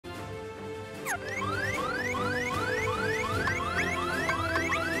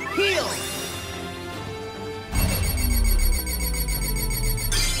Heal!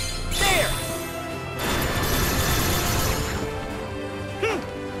 There!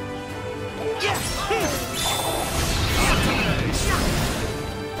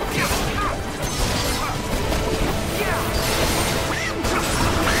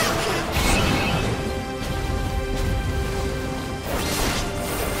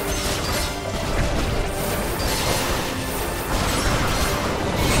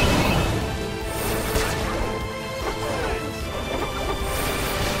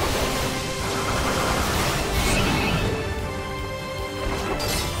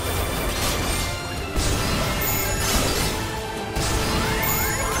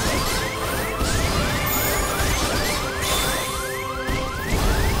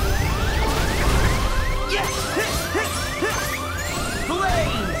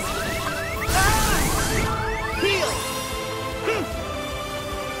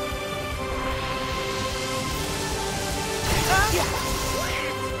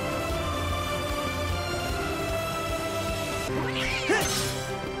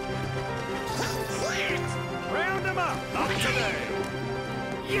 Round them up! Not today!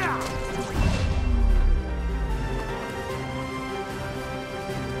 Yeah!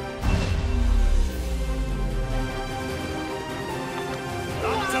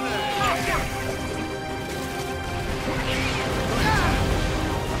 Not today!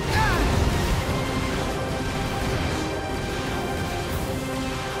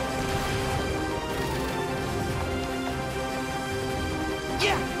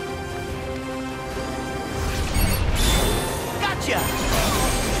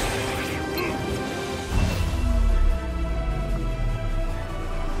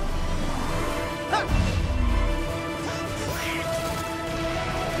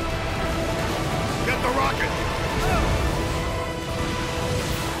 Get the rocket!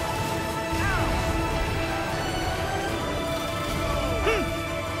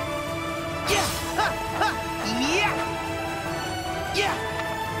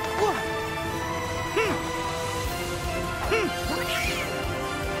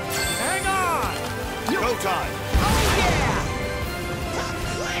 Hang on! Go time! Oh yeah!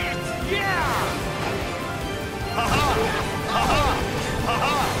 Yeah! Ha-ha! Ha-ha!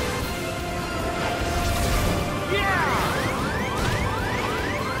 Ha-ha! Yeah!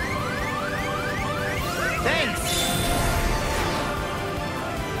 Thanks!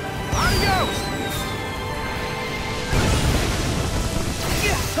 Adios!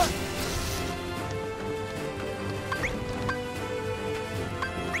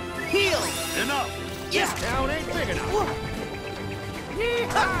 Heal! Enough! Yeah! This town ain't big enough!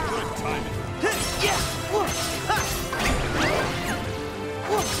 Yeehaw! Good timing! Yeah!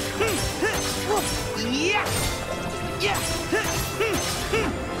 Yeah!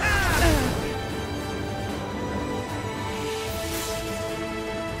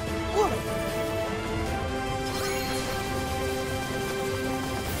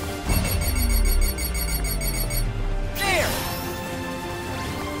 There!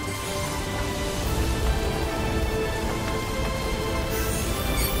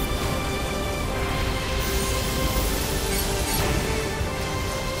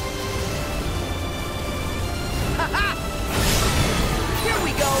 Here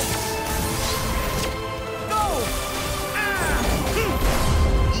we go! Go!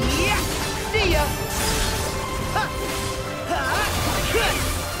 Yeah! See ya!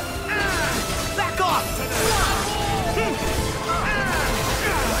 Back off!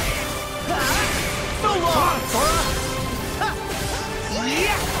 So long! Sora!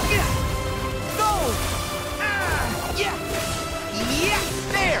 Yeah! Go! Yeah! Yeah!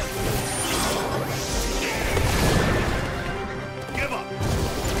 There! Give up!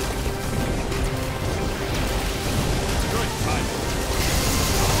 Good timing!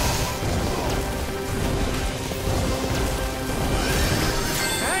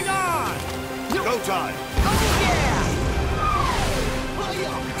 Hang on! Go time! Oh yeah!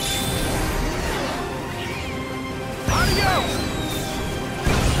 Adios!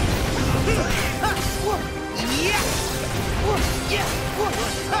 Yeah!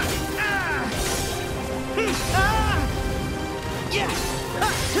 Yeah!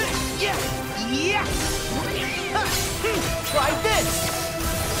 Yeah! Yeah! Yeah! Try this!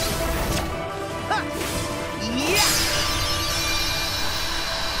 Yeah!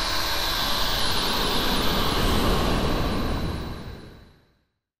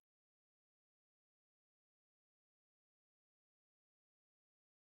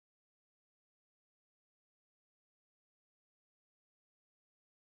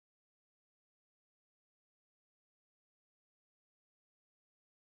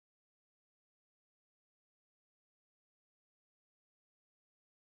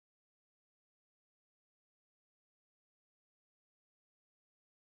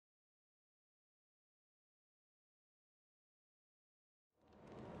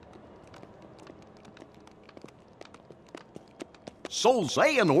 So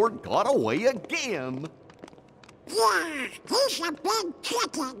Xehanort got away again. Yeah, he's a big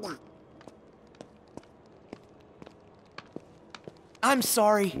chicken. I'm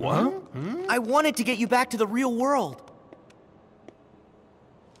sorry. What? I wanted to get you back to the real world.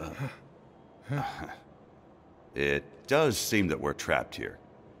 It does seem that we're trapped here.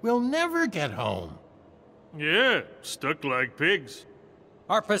 We'll never get home. Yeah, stuck like pigs.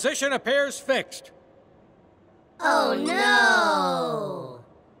 Our position appears fixed. Oh no!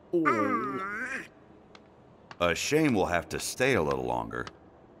 A shame we'll have to stay a little longer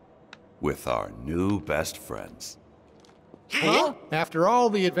with our new best friends. Huh? After all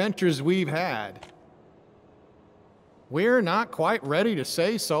the adventures we've had, we're not quite ready to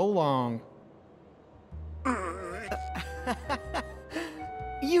say so long.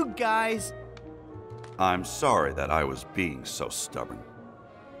 You guys. I'm sorry that I was being so stubborn.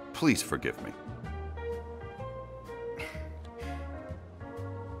 Please forgive me.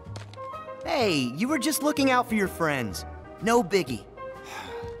 Hey, you were just looking out for your friends. No biggie.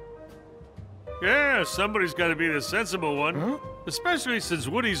 Yeah, somebody's got to be the sensible one. Especially since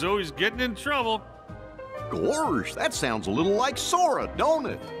Woody's always getting in trouble. Gosh, that sounds a little like Sora, don't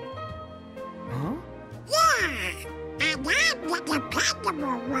it? Yeah, and I'm the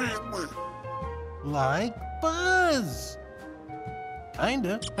dependable one. Like Buzz.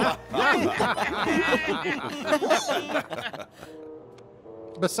 Kinda.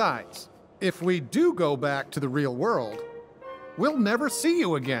 Besides, if we do go back to the real world, we'll never see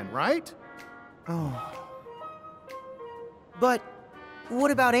you again, right? But what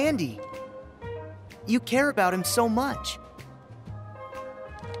about Andy? You care about him so much.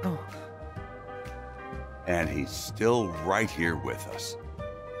 And he's still right here with us.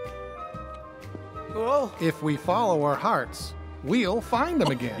 Oh. If we follow our hearts, we'll find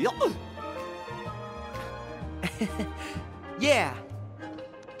them again. Yeah.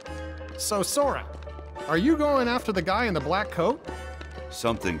 So, Sora, are you going after the guy in the black coat?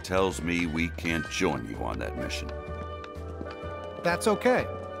 Something tells me we can't join you on that mission. That's okay,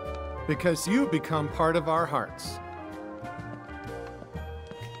 because you become part of our hearts.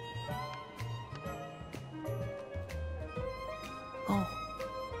 Oh.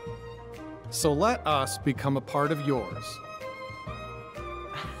 So let us become a part of yours.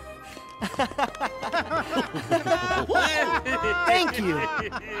 Thank you.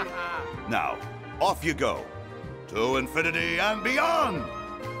 Now, off you go. To infinity and beyond!